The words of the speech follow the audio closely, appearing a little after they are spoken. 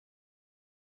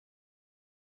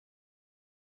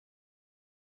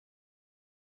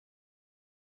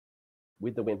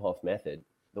with the Wim Hof method,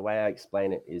 the way I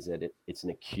explain it is that it's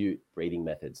an acute breathing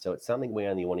method. So it's something we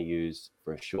only want to use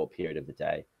for a short period of the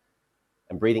day.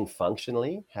 And breathing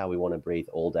functionally, how we want to breathe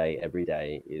all day, every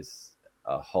day, is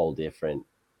a whole different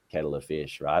kettle of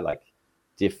fish, right? Like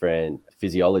different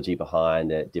physiology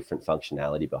behind it, different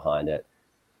functionality behind it.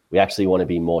 We actually want to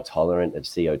be more tolerant of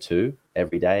CO2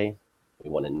 every day. We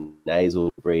want to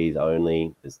nasal breathe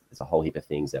only. There's a whole heap of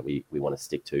things that we want to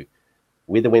stick to.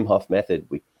 With the Wim Hof method,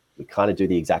 we kind of do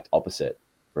the exact opposite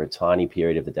for a tiny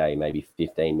period of the day, maybe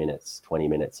 15 minutes, 20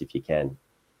 minutes if you can.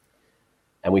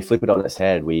 And we flip it on its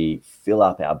head. We fill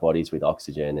up our bodies with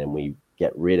oxygen and we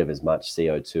get rid of as much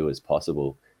CO2 as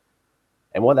possible.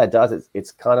 And what that does is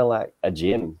it's kind of like a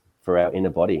gym for our inner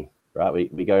body, right?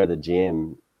 We go to the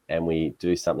gym and we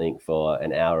do something for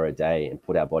an hour a day and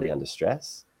put our body under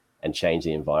stress and change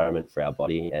the environment for our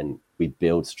body. And we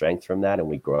build strength from that and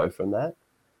we grow from that.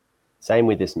 Same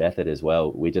with this method as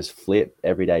well. We just flip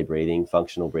everyday breathing,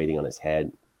 functional breathing on its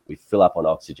head. We fill up on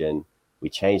oxygen. We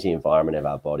change the environment of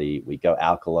our body. We go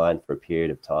alkaline for a period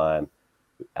of time.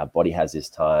 Our body has this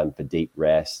time for deep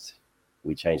rest.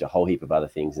 We change a whole heap of other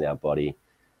things in our body.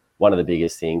 One of the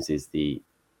biggest things is the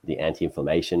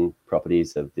anti-inflammation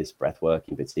properties of this breath work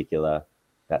in particular.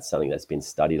 That's something that's been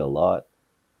studied a lot.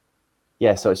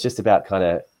 Yeah, so it's just about kind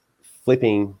of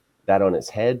flipping that on its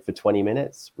head for 20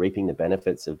 minutes, reaping the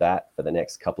benefits of that for the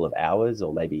next couple of hours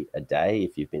or maybe a day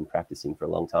if you've been practicing for a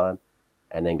long time,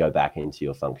 and then go back into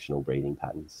your functional breathing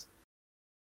patterns.